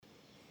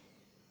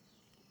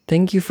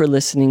Thank you for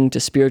listening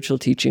to Spiritual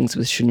Teachings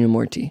with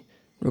Shunyamurti,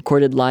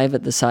 recorded live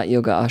at the Sat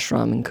Yoga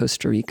Ashram in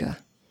Costa Rica.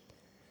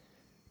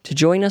 To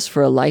join us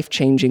for a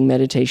life-changing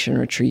meditation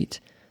retreat,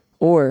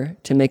 or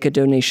to make a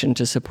donation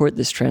to support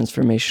this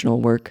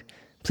transformational work,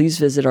 please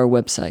visit our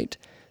website,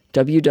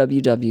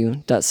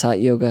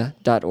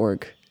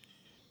 www.satyoga.org.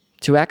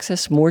 To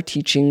access more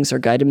teachings or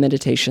guided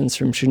meditations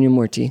from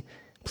Shunyamurti,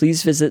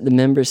 please visit the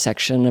members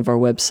section of our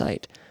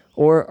website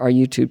or our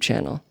YouTube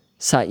channel,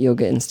 Sat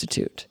Yoga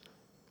Institute.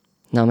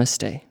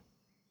 Namaste.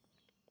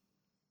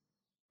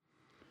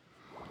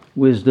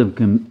 Wisdom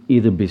can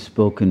either be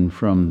spoken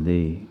from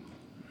the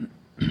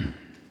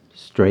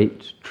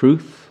straight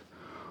truth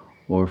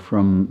or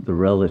from the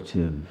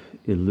relative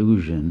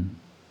illusion,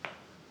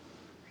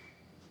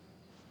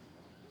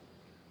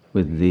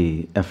 with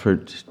the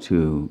effort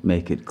to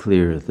make it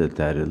clear that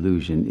that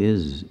illusion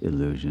is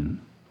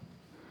illusion.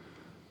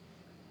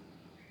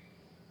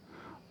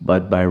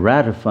 But by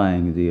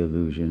ratifying the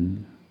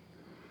illusion,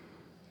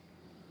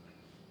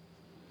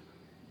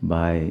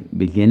 by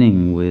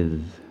beginning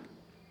with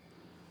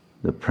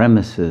the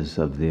premises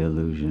of the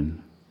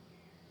illusion,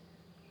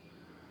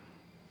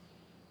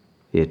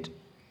 it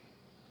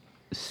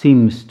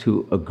seems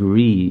to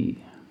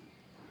agree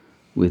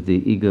with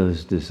the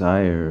ego's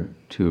desire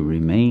to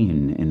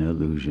remain in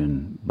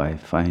illusion by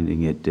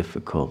finding it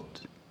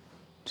difficult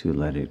to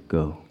let it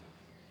go.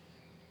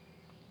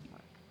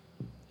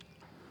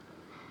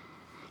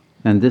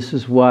 And this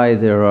is why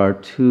there are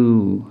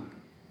two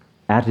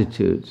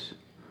attitudes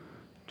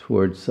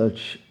towards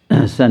such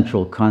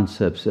central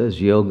concepts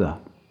as yoga.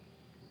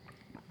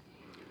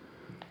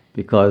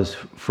 Because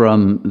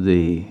from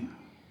the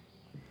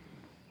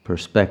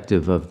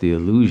perspective of the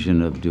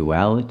illusion of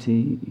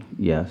duality,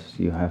 yes,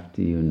 you have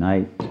to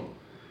unite.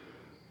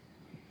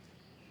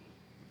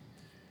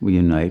 We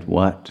unite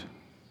what?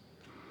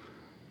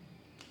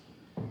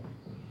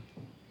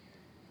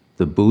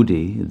 The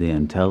buddhi, the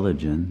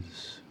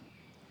intelligence,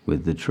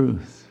 with the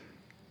truth.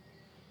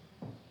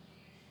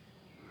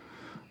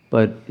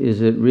 But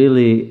is it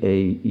really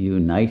a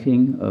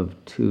uniting of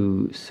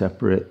two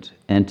separate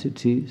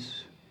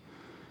entities?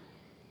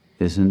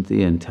 Isn't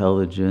the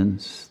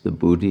intelligence, the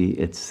buddhi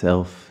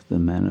itself, the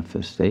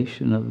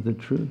manifestation of the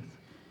truth?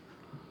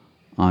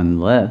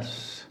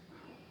 Unless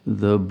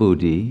the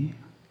buddhi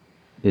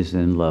is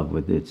in love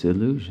with its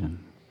illusion.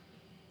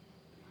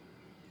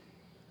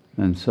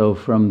 And so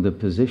from the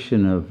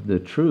position of the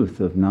truth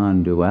of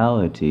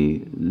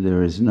non-duality,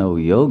 there is no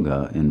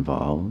yoga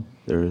involved.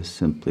 There is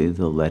simply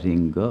the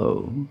letting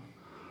go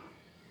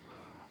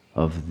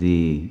of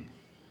the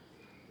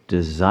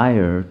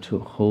desire to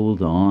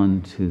hold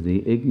on to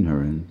the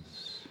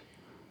ignorance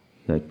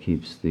that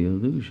keeps the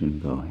illusion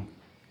going.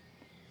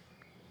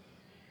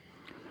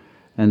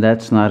 And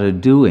that's not a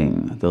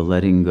doing. The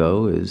letting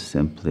go is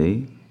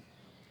simply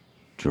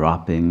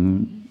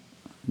dropping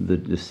the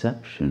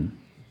deception,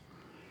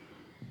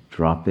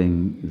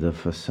 dropping the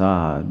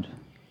facade,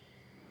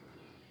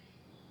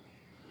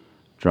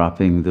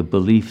 dropping the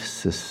belief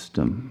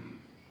system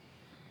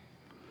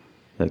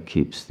that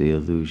keeps the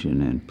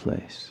illusion in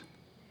place.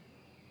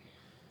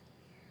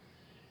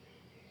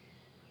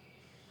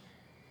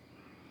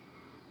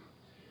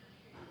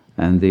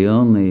 And the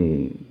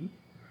only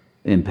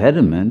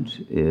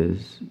impediment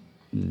is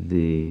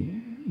the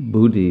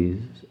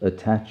buddhi's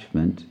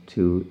attachment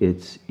to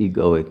its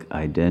egoic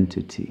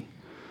identity.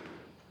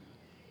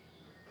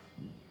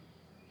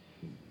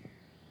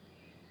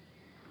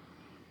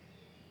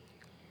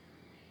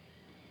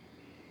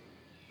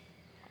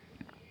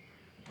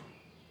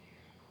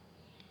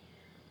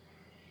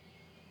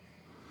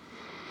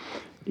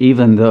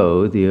 Even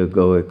though the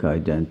egoic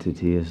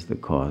identity is the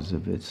cause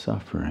of its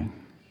suffering.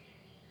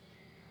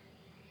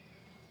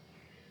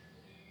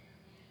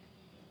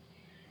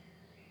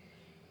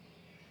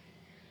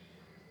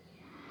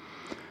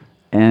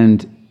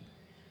 And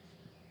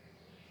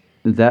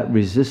that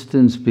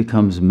resistance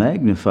becomes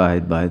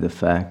magnified by the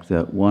fact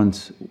that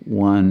once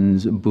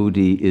one's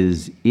buddhi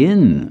is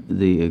in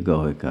the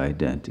egoic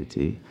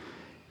identity,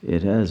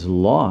 it has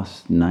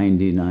lost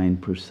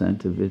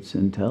 99% of its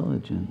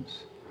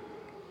intelligence,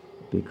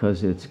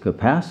 because its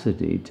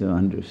capacity to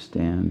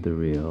understand the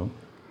real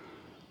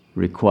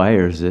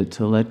requires it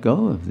to let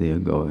go of the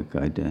egoic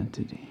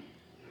identity,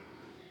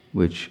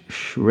 which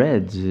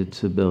shreds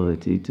its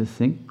ability to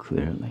think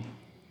clearly.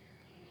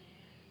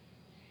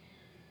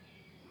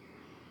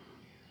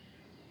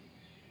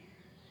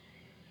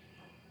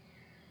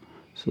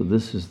 So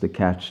this is the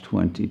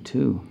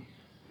catch-22.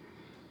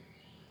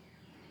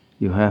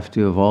 You have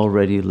to have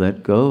already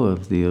let go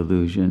of the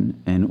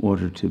illusion in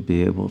order to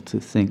be able to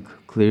think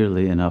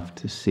clearly enough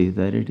to see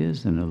that it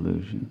is an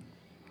illusion.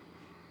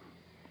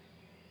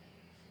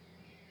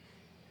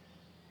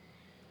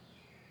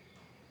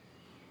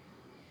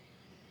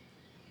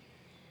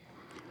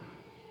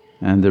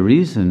 And the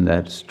reason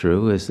that's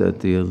true is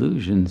that the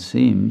illusion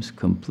seems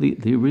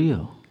completely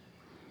real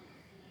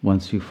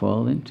once you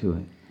fall into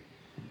it.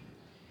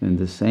 In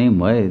the same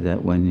way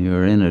that when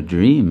you're in a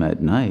dream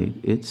at night,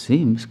 it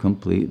seems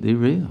completely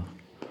real.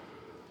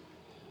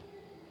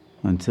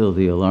 until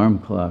the alarm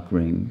clock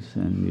rings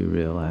and you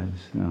realize,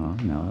 oh,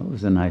 no, it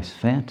was a nice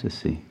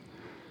fantasy.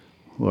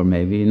 Or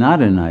maybe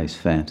not a nice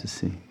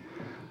fantasy.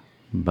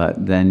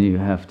 But then you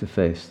have to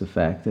face the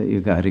fact that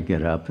you got to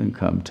get up and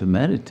come to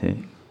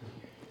meditate.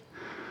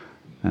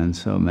 And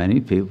so many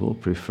people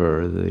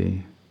prefer the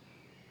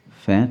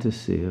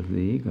fantasy of the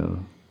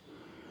ego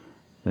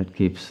that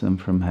keeps them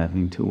from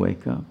having to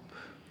wake up.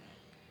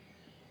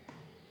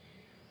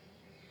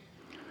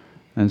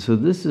 And so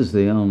this is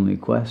the only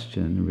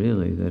question,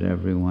 really, that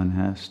everyone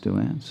has to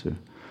answer.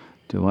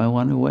 Do I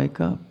want to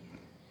wake up?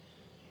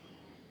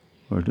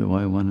 Or do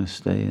I want to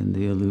stay in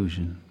the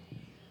illusion?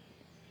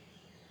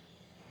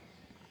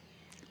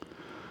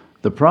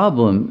 The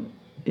problem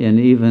in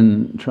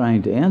even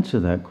trying to answer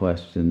that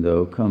question,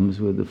 though, comes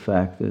with the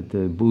fact that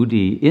the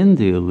buddhi in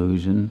the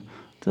illusion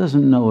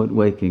doesn't know what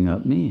waking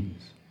up means.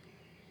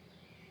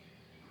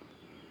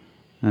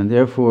 And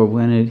therefore,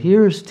 when it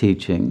hears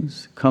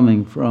teachings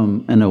coming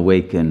from an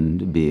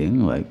awakened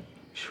being like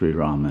Sri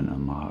Ramana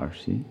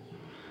Maharshi,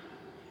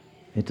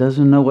 it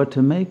doesn't know what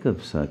to make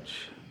of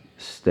such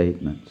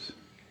statements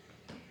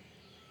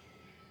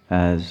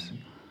as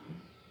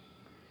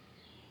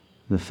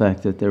the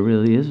fact that there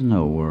really is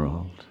no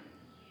world.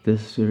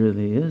 This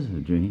really is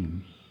a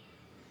dream.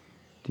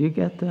 Do you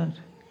get that?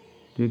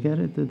 Do you get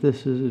it that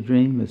this is a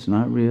dream? It's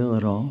not real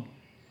at all?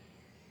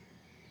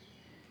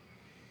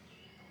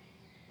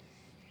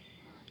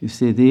 You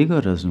see, the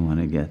ego doesn't want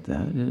to get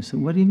that. It says,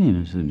 what do you mean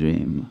it's a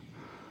dream?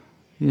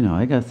 You know,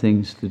 I got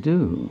things to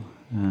do,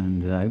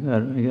 and I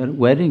got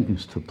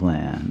weddings to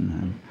plan,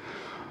 and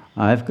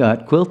I've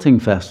got quilting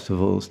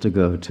festivals to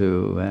go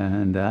to,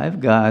 and I've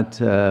got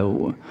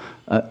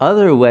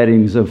other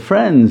weddings of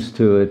friends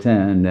to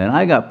attend, and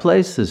I got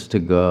places to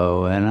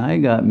go, and I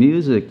got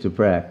music to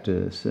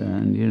practice,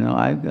 and, you know,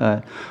 I've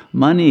got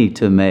money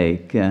to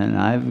make, and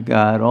I've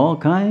got all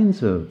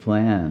kinds of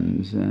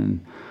plans,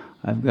 and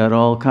I've got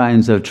all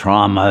kinds of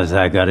traumas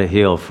I got to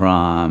heal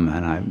from,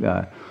 and I've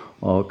got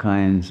all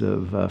kinds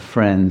of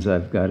friends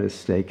I've got to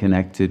stay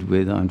connected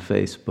with on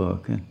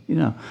Facebook, and, you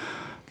know,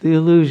 the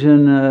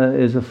illusion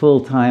is a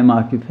full-time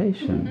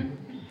occupation.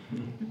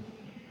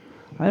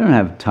 I don't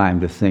have time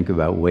to think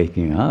about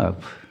waking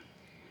up,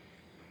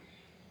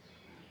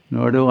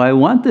 nor do I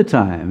want the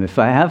time. If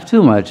I have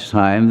too much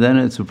time, then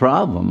it's a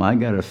problem. I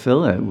got to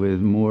fill it with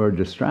more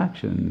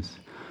distractions,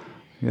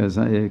 because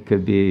it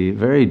could be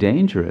very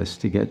dangerous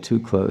to get too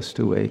close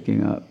to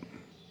waking up.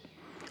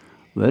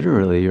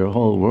 Literally, your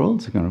whole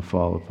world's going to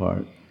fall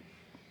apart.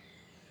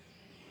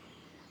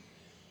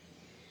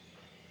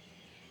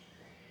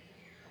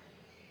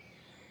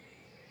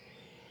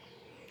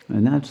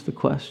 And that's the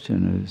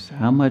question, is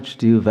how much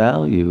do you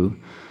value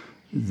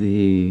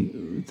the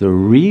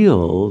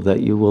real that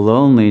you will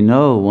only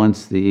know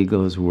once the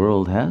ego's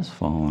world has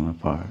fallen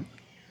apart?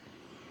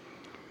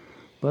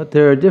 But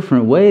there are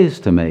different ways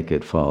to make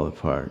it fall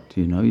apart.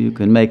 You know, you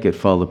can make it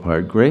fall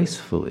apart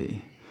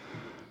gracefully,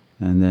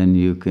 and then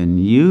you can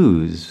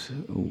use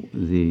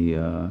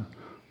the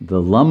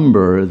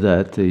lumber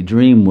that the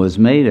dream was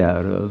made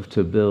out of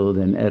to build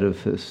an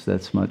edifice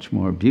that's much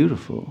more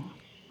beautiful.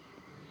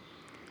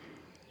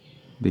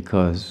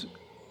 Because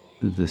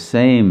the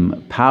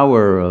same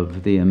power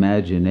of the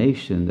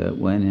imagination that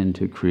went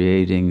into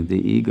creating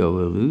the ego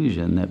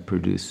illusion that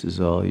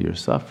produces all your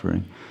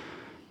suffering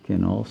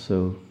can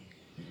also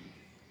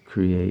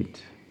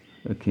create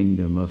a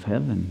kingdom of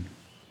heaven.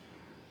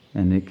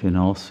 And it can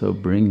also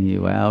bring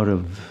you out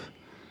of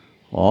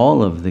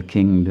all of the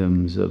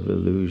kingdoms of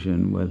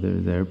illusion, whether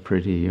they're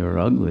pretty or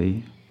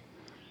ugly,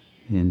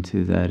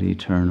 into that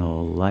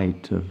eternal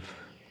light of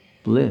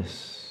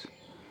bliss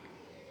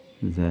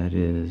that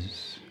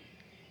is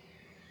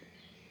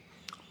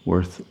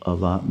worth a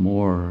lot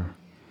more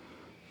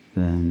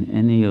than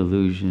any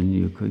illusion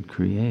you could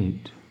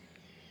create.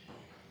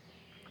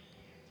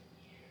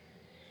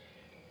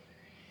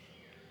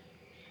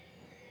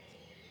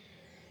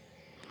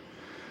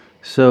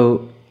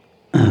 So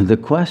the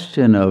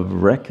question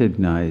of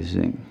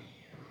recognizing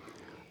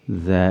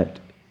that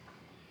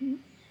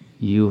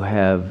you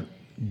have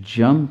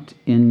jumped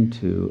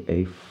into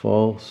a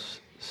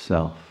false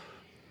self,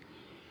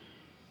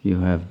 you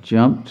have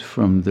jumped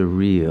from the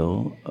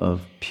real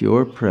of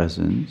pure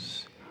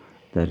presence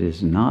that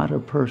is not a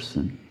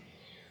person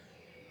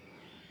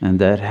and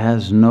that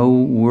has no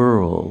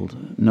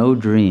world, no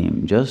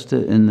dream, just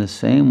in the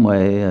same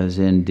way as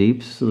in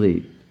deep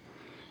sleep,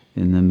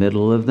 in the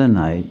middle of the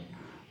night,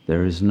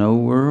 there is no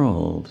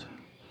world,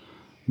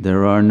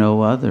 there are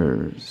no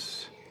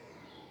others,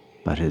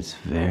 but it's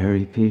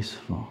very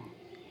peaceful.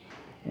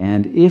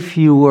 And if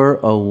you were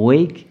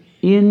awake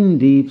in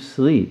deep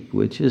sleep,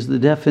 which is the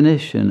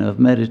definition of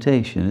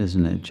meditation,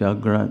 isn't it?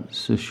 Jagrat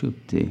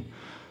Sushupti.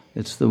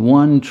 It's the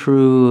one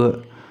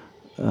true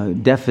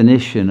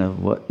definition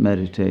of what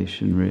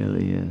meditation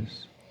really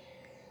is.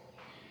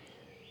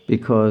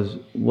 Because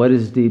what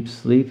is deep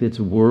sleep? It's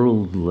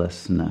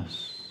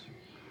worldlessness,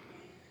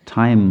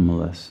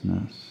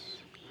 timelessness.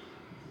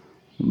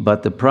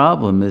 But the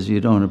problem is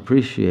you don't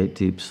appreciate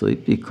deep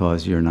sleep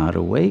because you're not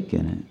awake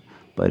in it.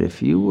 But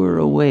if you were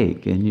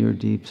awake in your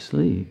deep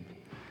sleep,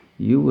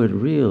 you would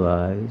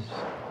realize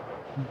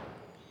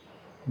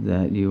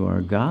that you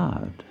are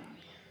God,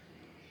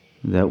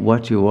 that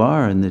what you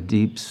are in the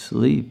deep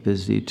sleep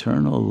is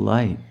eternal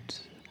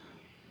light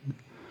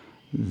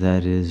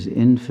that is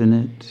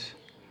infinite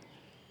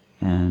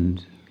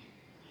and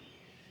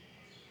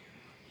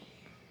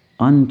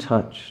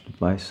untouched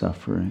by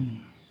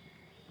suffering,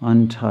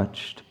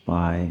 untouched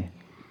by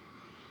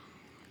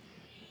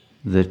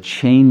the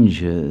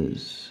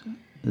changes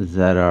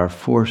that are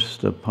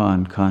forced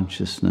upon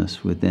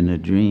consciousness within a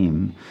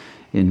dream,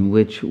 in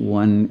which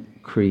one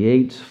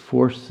creates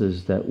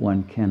forces that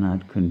one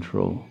cannot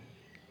control.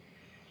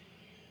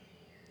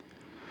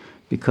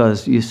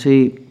 Because you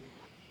see,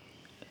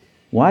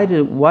 why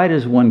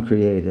does one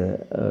create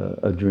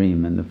a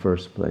dream in the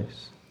first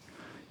place?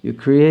 You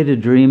create a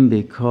dream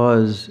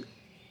because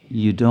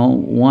you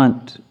don't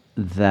want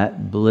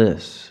that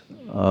bliss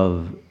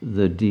of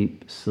the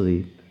deep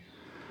sleep,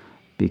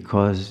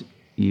 because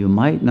you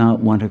might not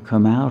want to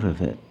come out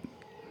of it.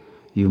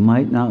 You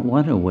might not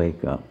want to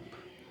wake up.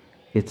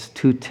 It's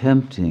too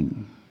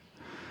tempting.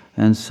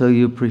 And so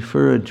you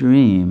prefer a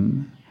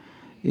dream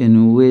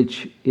in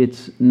which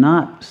it's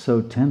not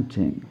so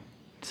tempting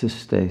to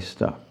stay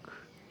stuck,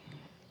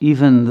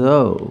 even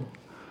though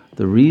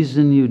the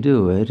reason you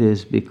do it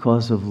is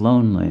because of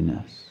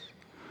loneliness.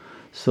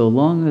 So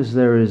long as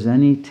there is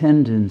any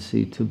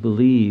tendency to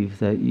believe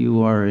that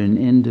you are an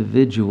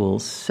individual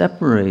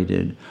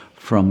separated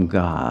from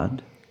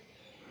God,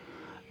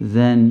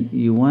 then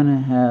you want to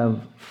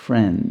have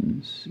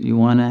friends, you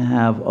want to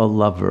have a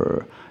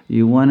lover,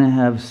 you want to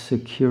have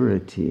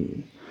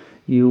security,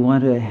 you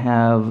want to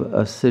have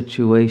a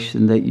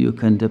situation that you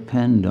can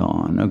depend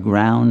on, a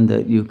ground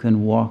that you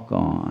can walk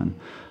on,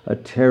 a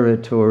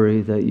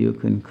territory that you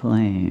can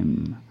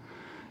claim.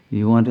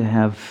 You want to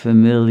have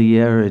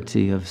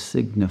familiarity of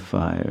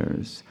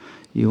signifiers.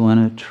 You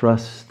want to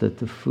trust that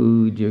the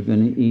food you're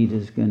going to eat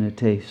is going to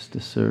taste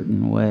a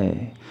certain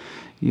way.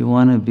 You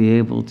want to be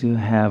able to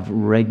have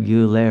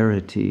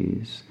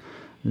regularities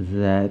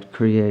that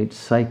create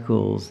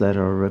cycles that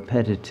are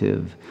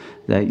repetitive,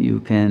 that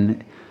you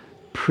can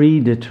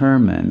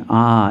predetermine.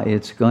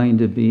 It's going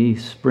to be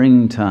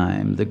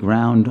springtime. The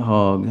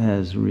groundhog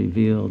has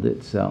revealed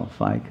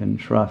itself. I can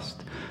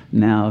trust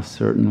now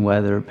certain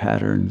weather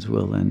patterns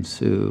will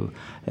ensue,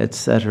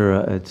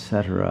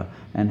 etc.,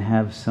 and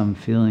have some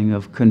feeling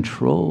of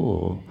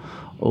control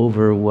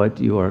over what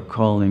you are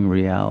calling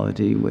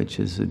reality, which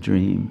is a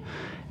dream.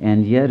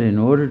 And yet, in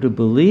order to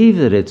believe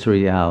that it's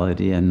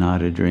reality and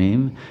not a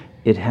dream,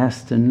 it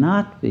has to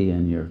not be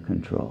in your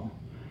control.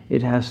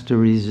 It has to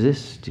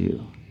resist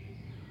you.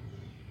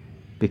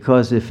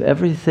 Because if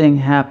everything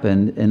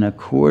happened in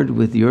accord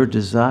with your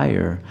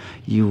desire,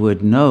 you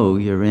would know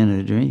you're in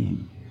a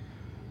dream.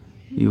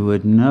 You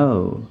would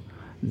know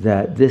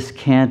that this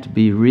can't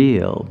be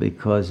real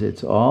because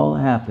it's all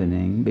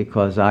happening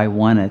because I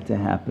want it to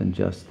happen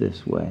just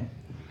this way.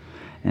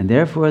 And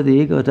therefore the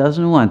ego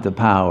doesn't want the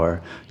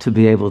power to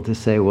be able to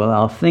say, well,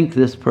 I'll think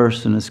this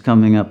person is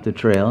coming up the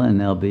trail and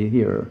they'll be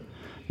here.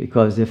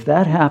 Because if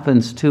that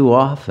happens too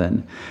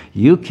often,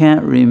 you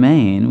can't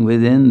remain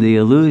within the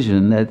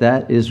illusion that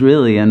that is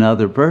really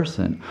another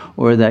person,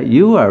 or that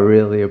you are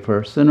really a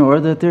person, or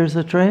that there's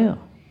a trail.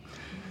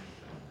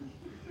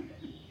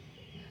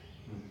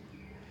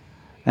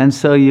 And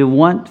so you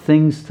want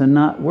things to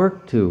not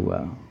work too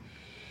well.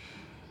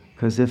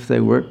 Because if they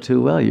work too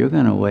well, you're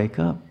going to wake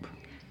up.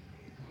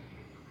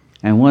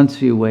 And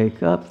once you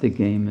wake up, the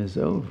game is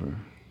over.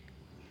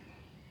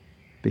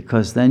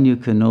 Because then you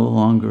can no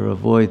longer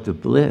avoid the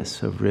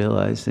bliss of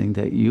realizing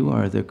that you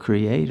are the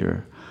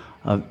creator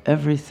of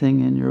everything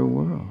in your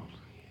world.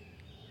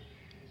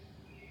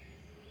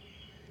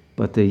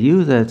 But the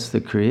you that's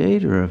the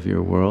creator of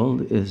your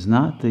world is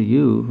not the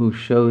you who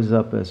shows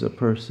up as a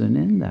person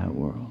in that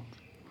world.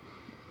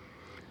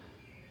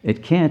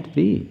 It can't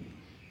be.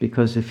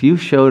 Because if you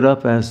showed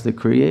up as the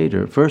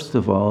creator, first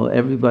of all,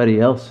 everybody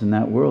else in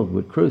that world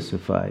would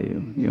crucify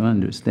you. You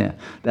understand?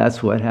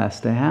 That's what has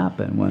to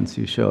happen once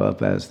you show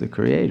up as the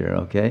creator,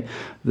 okay?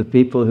 The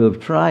people who have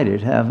tried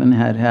it haven't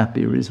had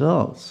happy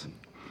results.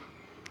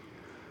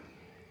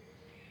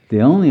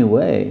 The only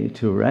way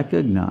to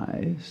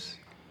recognize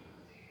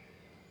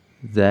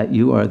that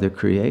you are the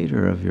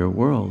creator of your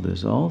world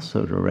is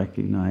also to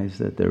recognize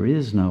that there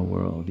is no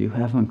world. You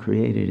haven't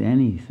created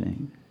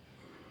anything.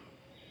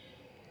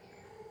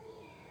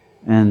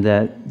 And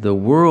that the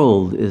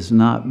world is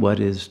not what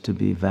is to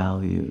be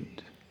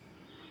valued.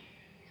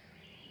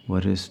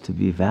 What is to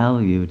be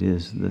valued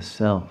is the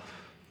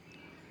self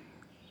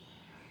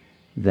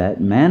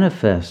that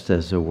manifests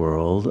as a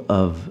world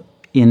of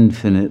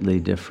infinitely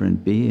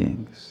different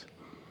beings.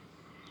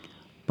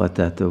 But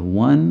that the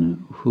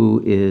one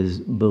who is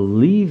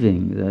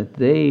believing that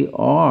they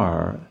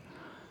are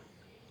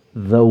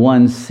the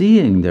one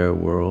seeing their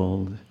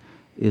world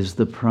is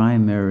the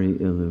primary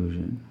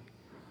illusion.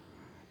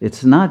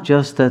 It's not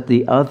just that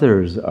the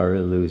others are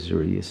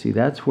illusory. You see,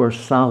 that's where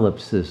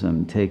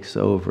solipsism takes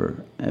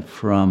over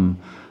from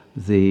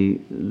the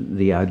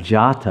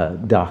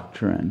ajata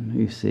doctrine,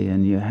 you see,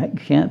 and you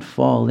can't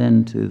fall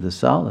into the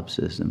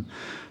solipsism,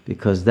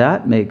 because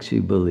that makes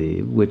you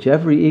believe, which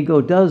every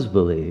ego does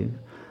believe,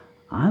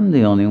 I'm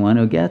the only one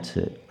who gets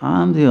it.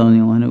 I'm the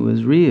only one who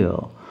is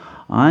real.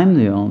 I'm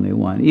the only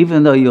one.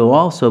 Even though you'll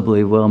also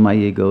believe, well, my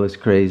ego is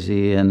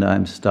crazy and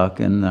I'm stuck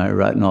and I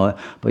rut and all that,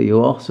 but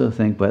you also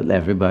think, but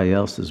everybody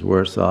else is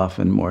worse off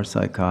and more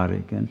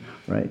psychotic, and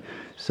right?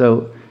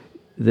 So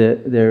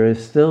there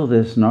is still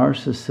this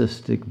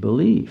narcissistic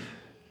belief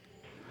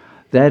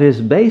that is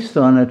based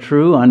on a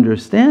true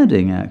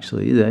understanding,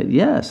 actually, that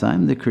yes,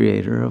 I'm the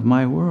creator of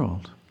my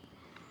world.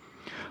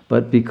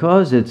 But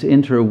because it's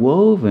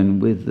interwoven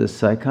with the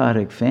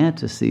psychotic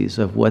fantasies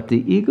of what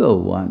the ego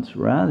wants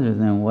rather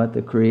than what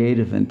the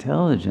creative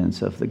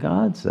intelligence of the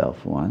God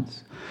Self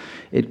wants,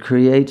 it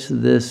creates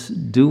this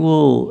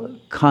dual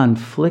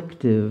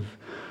conflictive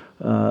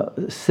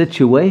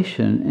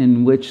situation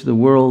in which the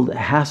world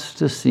has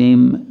to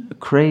seem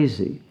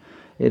crazy.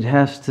 It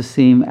has to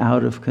seem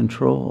out of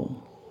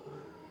control.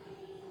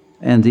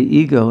 And the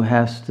ego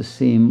has to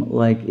seem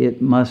like it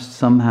must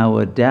somehow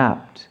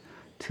adapt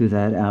to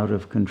that out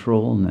of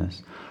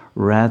controlness,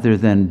 rather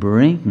than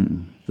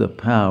bring the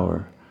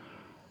power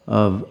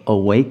of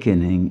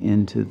awakening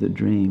into the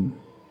dream.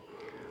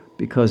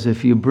 Because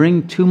if you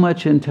bring too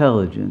much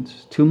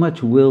intelligence, too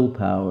much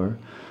willpower,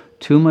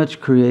 too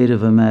much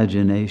creative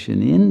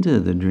imagination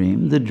into the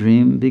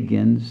dream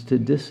begins to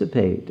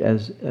dissipate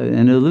as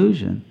an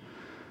illusion.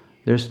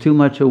 There's too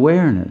much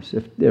awareness.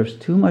 If there's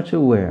too much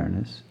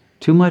awareness,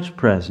 too much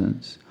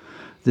presence,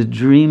 the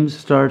dream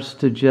starts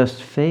to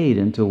just fade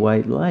into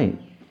white light.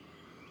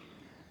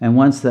 And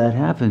once that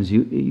happens,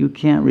 you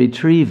can't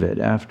retrieve it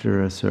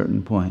after a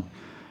certain point.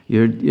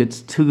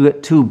 It's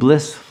too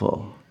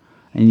blissful,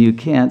 and you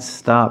can't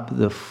stop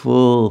the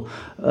full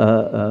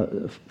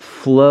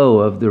flow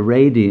of the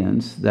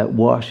radiance that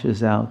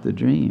washes out the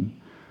dream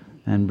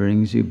and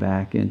brings you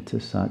back into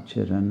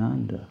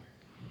Satchidananda.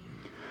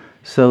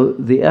 So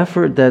the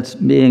effort that's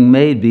being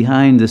made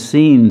behind the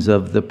scenes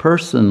of the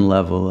person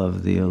level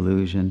of the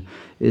illusion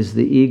is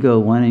the ego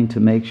wanting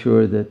to make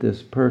sure that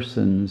this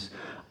person's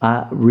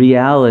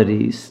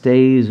reality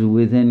stays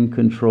within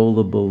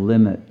controllable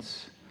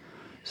limits,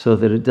 so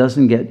that it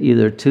doesn't get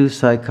either too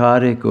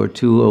psychotic or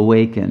too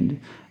awakened,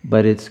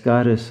 but it's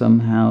got to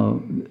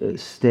somehow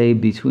stay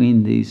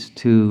between these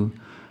two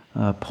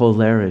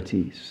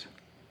polarities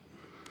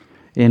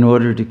in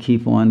order to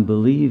keep on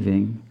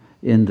believing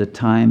in the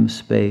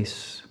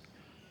time-space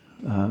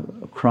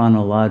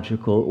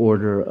chronological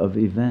order of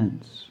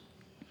events.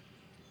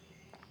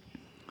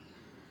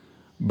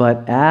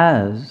 But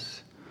as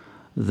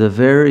the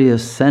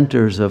various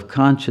centers of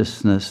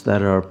consciousness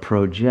that are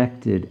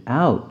projected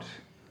out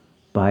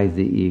by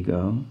the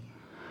ego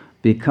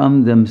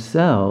become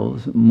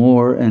themselves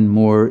more and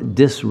more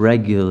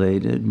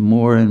dysregulated,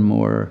 more and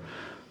more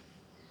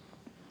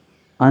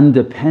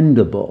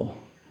undependable,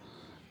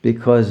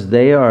 because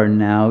they are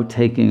now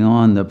taking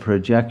on the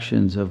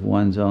projections of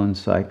one's own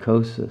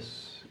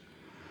psychosis.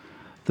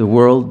 The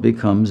world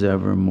becomes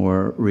ever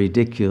more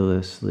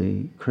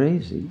ridiculously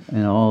crazy,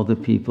 and all the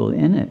people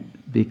in it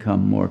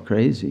become more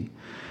crazy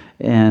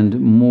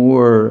and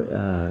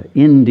more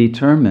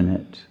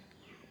indeterminate,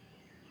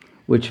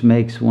 which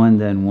makes one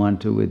then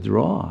want to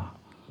withdraw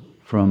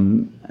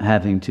from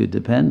having to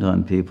depend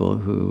on people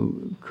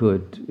who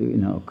could,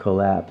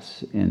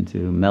 collapse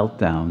into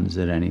meltdowns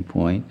at any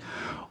point,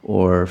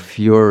 or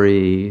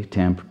fury,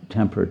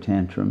 temper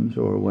tantrums,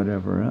 or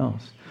whatever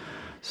else.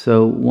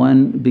 So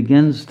one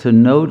begins to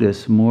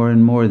notice more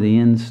and more the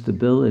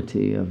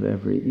instability of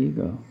every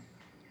ego.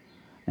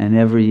 And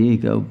every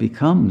ego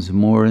becomes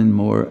more and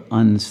more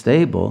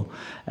unstable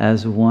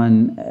as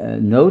one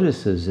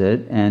notices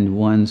it, and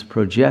one's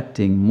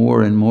projecting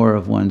more and more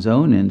of one's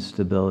own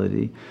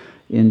instability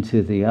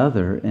into the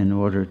other in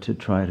order to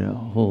try to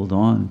hold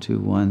on to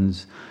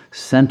one's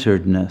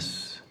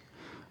centeredness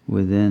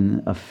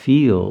within a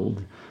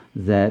field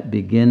that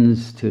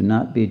begins to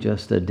not be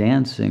just a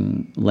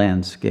dancing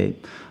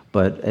landscape,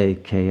 but a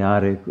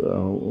chaotic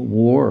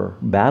war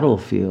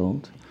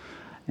battlefield.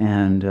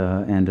 And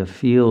a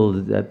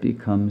field that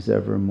becomes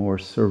ever more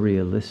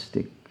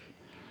surrealistic,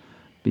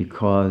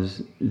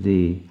 because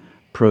the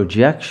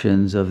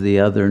projections of the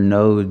other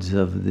nodes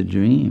of the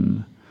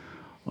dream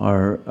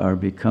are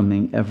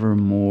becoming ever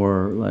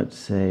more, let's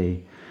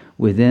say,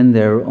 within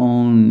their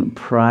own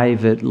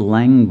private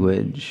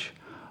language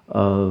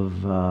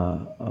of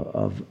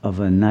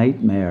a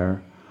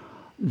nightmare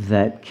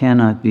that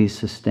cannot be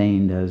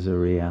sustained as a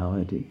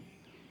reality.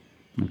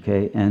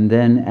 Okay, and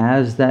then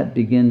as that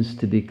begins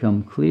to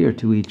become clear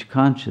to each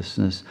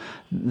consciousness,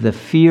 the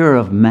fear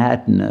of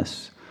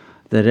madness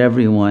that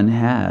everyone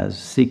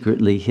has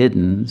secretly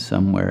hidden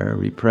somewhere,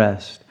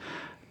 repressed,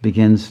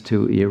 begins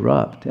to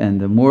erupt.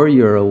 And the more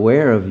you're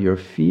aware of your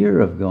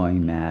fear of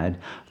going mad,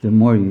 the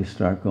more you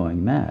start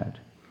going mad,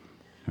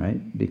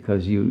 right?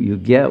 Because you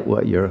get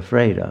what you're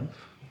afraid of.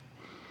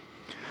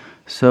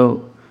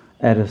 So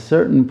at a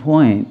certain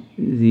point,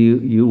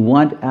 you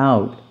want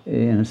out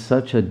in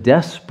such a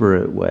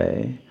desperate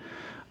way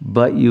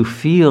but you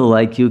feel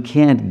like you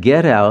can't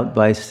get out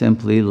by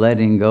simply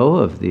letting go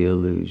of the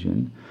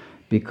illusion,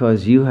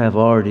 because you have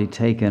already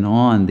taken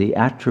on the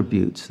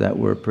attributes that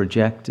were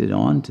projected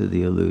onto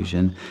the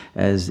illusion,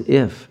 as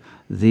if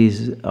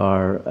these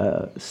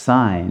are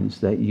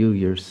signs that you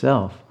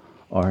yourself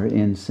are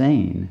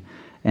insane,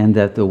 and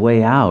that the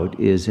way out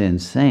is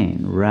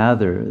insane,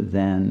 rather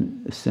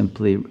than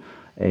simply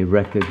a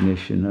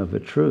recognition of a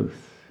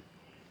truth.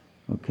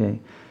 Okay?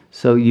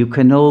 So you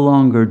can no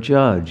longer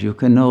judge, you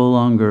can no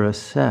longer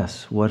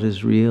assess what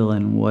is real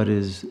and what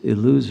is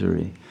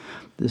illusory.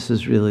 This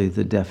is really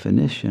the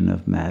definition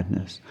of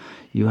madness.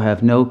 You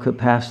have no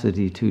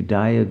capacity to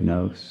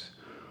diagnose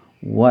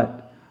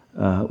what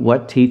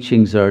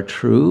teachings are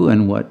true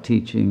and what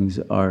teachings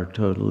are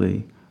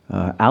totally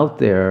out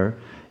there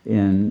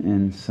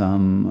in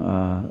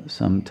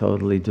some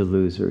totally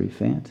delusory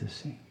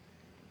fantasy.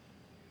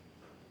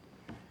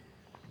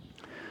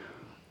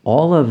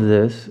 All of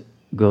this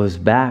goes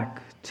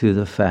back to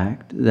the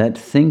fact that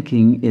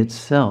thinking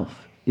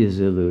itself is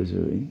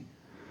illusory.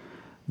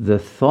 The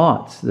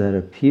thoughts that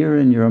appear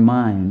in your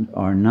mind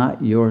are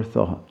not your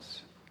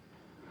thoughts.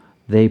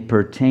 They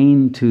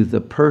pertain to the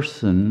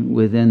person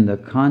within the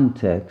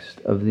context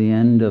of the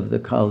end of the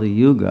Kali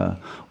Yuga,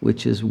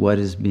 which is what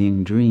is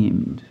being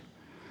dreamed.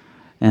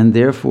 And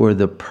therefore,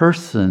 the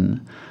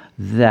person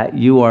that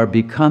you are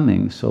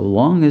becoming, so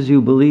long as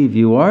you believe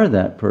you are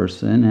that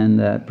person and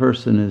that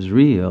person is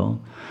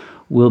real,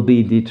 will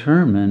be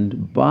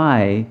determined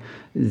by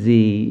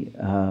the,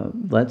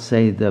 let's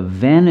say, the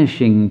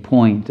vanishing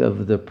point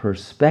of the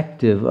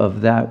perspective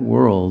of that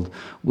world,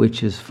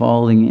 which is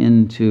falling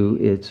into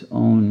its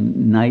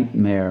own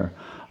nightmare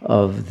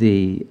of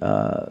the,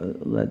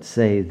 let's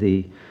say,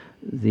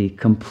 the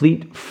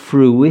complete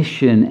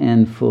fruition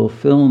and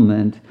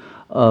fulfillment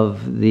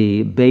of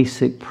the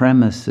basic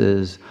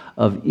premises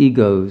of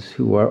egos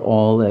who are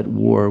all at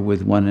war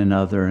with one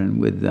another and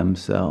with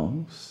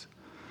themselves.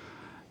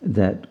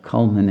 That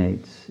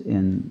culminates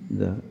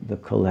in the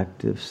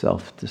collective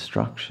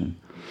self-destruction.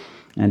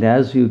 And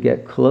as you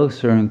get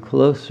closer and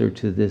closer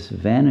to this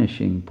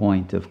vanishing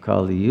point of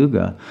Kali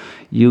Yuga,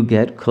 you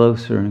get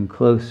closer and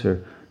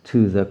closer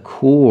to the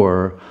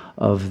core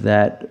of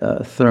that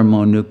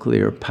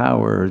thermonuclear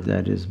power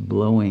that is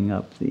blowing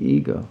up the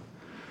ego.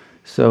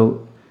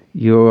 So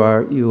you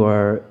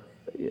are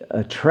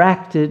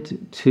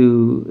attracted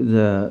to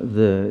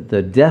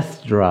the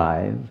death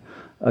drive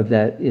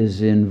that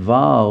is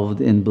involved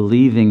in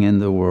believing in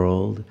the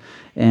world,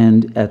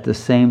 and at the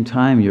same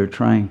time you're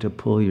trying to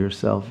pull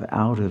yourself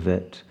out of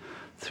it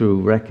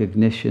through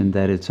recognition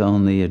that it's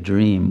only a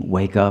dream.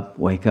 Wake up,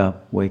 wake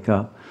up, wake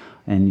up.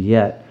 And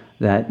yet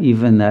that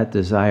even that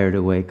desire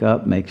to wake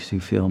up makes you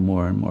feel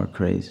more and more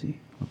crazy.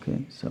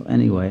 Okay, so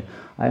anyway,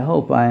 I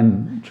hope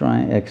I'm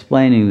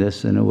explaining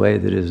this in a way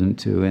that isn't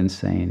too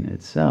insane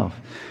itself.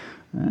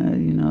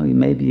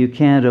 Maybe you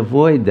can't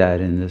avoid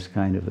that in this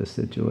kind of a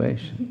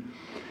situation.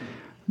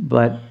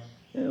 But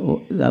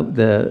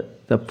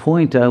the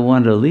point I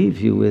want to leave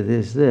you with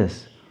is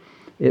this.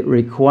 It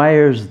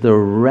requires the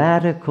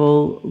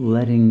radical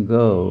letting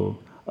go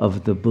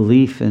of the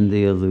belief in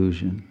the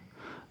illusion.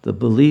 The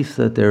belief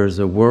that there is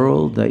a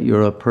world, that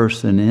you're a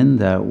person in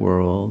that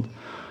world,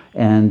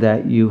 and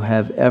that you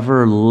have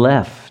ever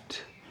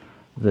left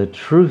the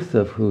truth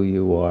of who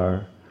you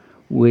are,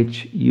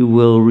 which you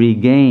will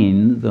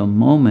regain the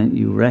moment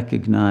you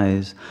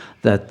recognize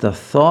that the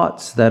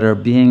thoughts that are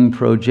being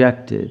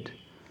projected,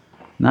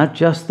 not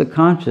just the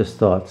conscious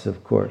thoughts,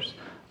 of course,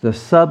 the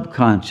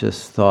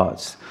subconscious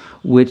thoughts,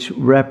 which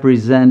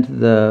represent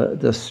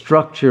the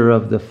structure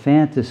of the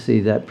fantasy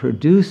that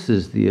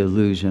produces the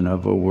illusion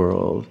of a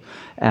world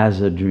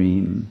as a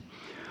dream.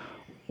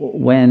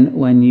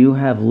 When you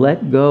have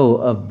let go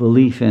of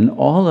belief in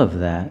all of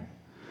that,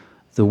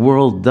 the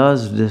world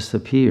does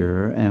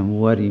disappear, and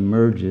what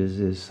emerges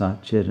is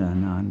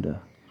Satchidananda.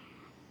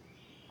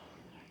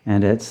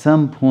 And at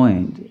some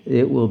point,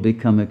 it will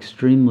become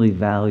extremely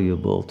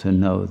valuable to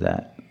know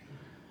that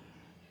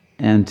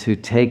and to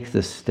take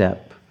the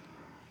step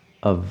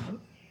of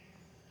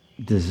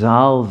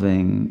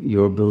dissolving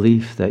your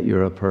belief that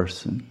you're a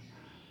person,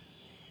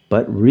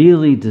 but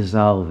really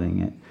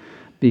dissolving it,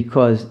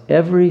 because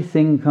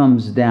everything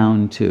comes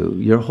down to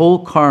your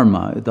whole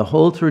karma, the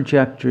whole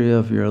trajectory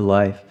of your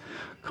life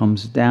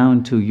comes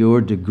down to your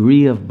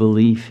degree of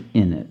belief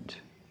in it.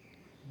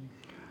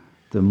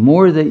 The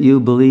more that you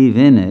believe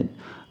in it,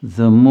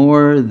 the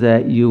more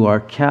that you are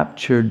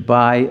captured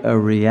by a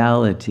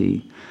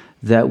reality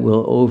that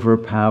will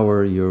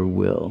overpower your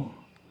will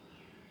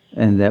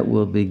and that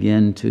will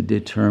begin to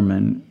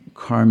determine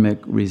karmic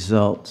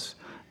results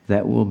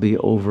that will be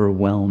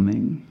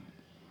overwhelming.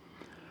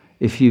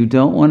 If you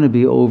don't want to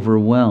be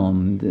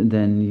overwhelmed,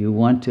 then you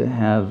want to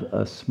have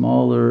a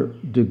smaller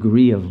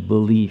degree of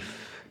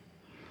belief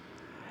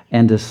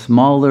and a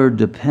smaller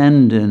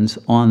dependence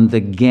on the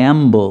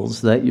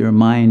gambles that your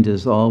mind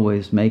is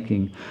always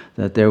making,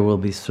 that there will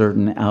be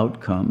certain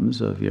outcomes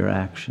of your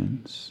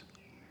actions.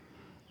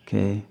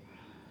 Okay?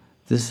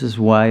 This is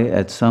why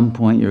at some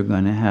point you're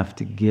going to have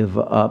to give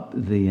up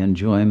the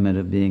enjoyment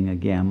of being a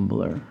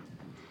gambler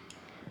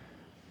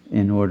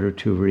in order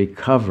to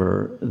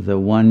recover the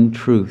one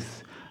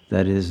truth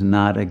that is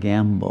not a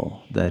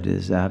gamble, that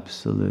is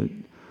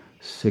absolute,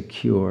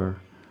 secure,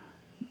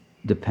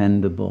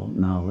 dependable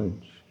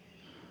knowledge,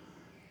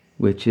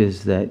 which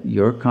is that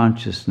your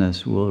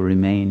consciousness will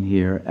remain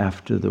here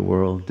after the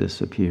world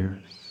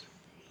disappears.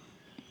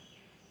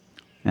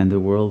 And the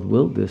world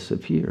will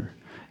disappear.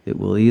 It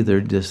will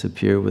either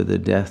disappear with the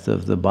death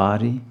of the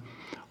body,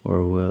 or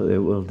it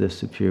will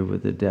disappear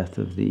with the death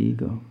of the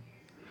ego.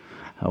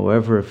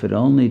 However, if it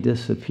only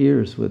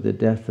disappears with the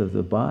death of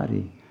the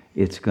body,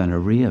 it's going to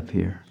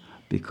reappear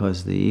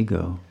because the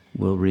ego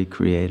will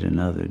recreate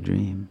another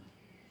dream.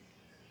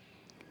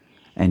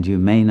 And you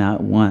may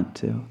not want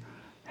to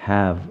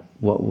have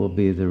what will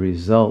be the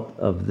result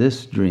of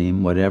this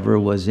dream, whatever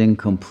was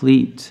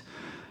incomplete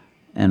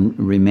and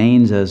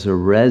remains as a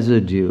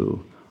residue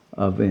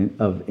of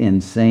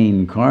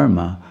insane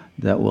karma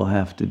that will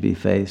have to be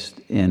faced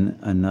in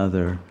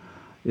another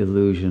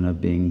illusion of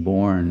being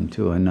born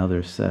to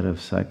another set of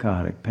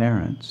psychotic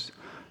parents.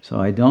 So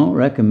I don't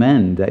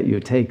recommend that you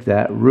take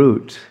that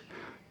route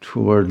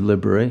toward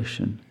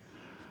liberation,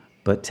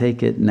 but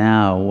take it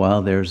now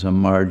while there's a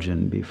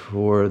margin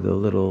before the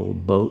little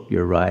boat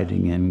you're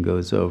riding in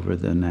goes over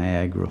the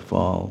Niagara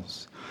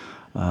Falls.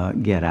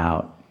 Get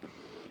out.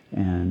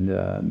 And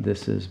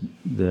this is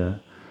the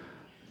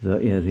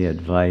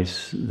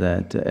advice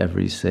that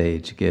every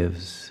sage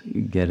gives.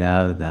 You get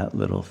out of that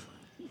little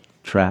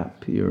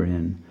trap you're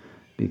in,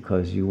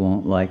 because you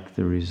won't like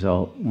the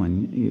result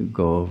when you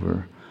go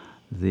over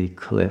the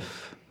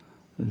cliff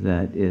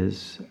that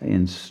is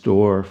in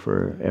store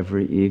for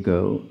every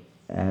ego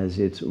as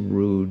its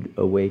rude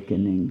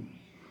awakening.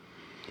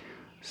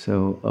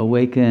 So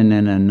awaken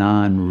in a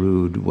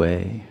non-rude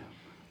way,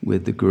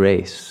 with the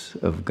grace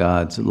of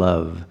God's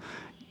love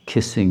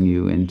kissing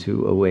you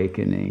into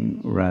awakening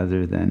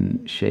rather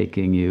than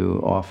shaking you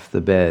off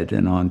the bed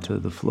and onto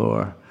the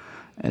floor.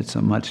 It's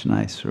a much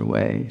nicer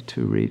way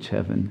to reach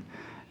heaven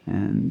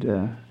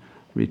and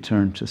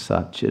return to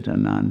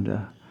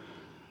Satchitananda.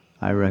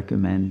 I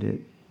recommend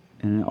it.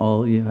 And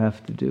all you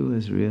have to do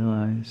is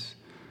realize,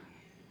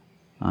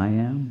 I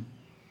am.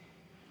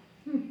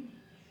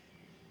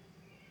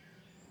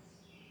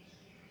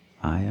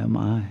 I am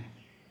I.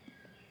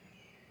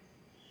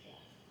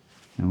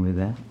 And with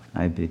that,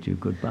 I bid you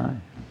goodbye.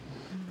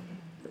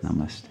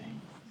 Namaste.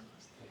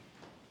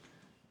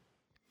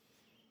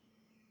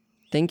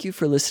 Thank you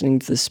for listening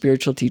to the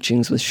Spiritual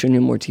Teachings with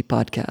Shunyamurti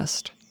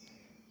podcast.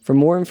 For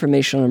more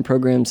information on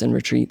programs and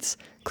retreats,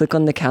 click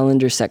on the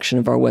calendar section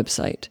of our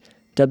website,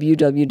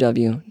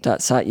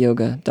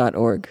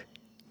 www.satyoga.org.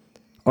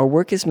 Our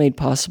work is made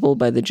possible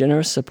by the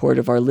generous support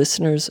of our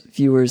listeners,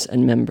 viewers,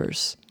 and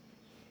members.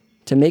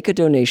 To make a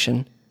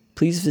donation,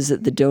 please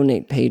visit the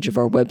donate page of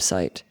our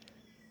website.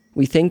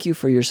 We thank you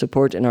for your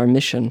support in our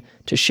mission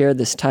to share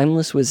this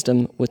timeless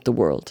wisdom with the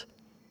world.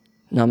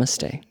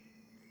 Namaste.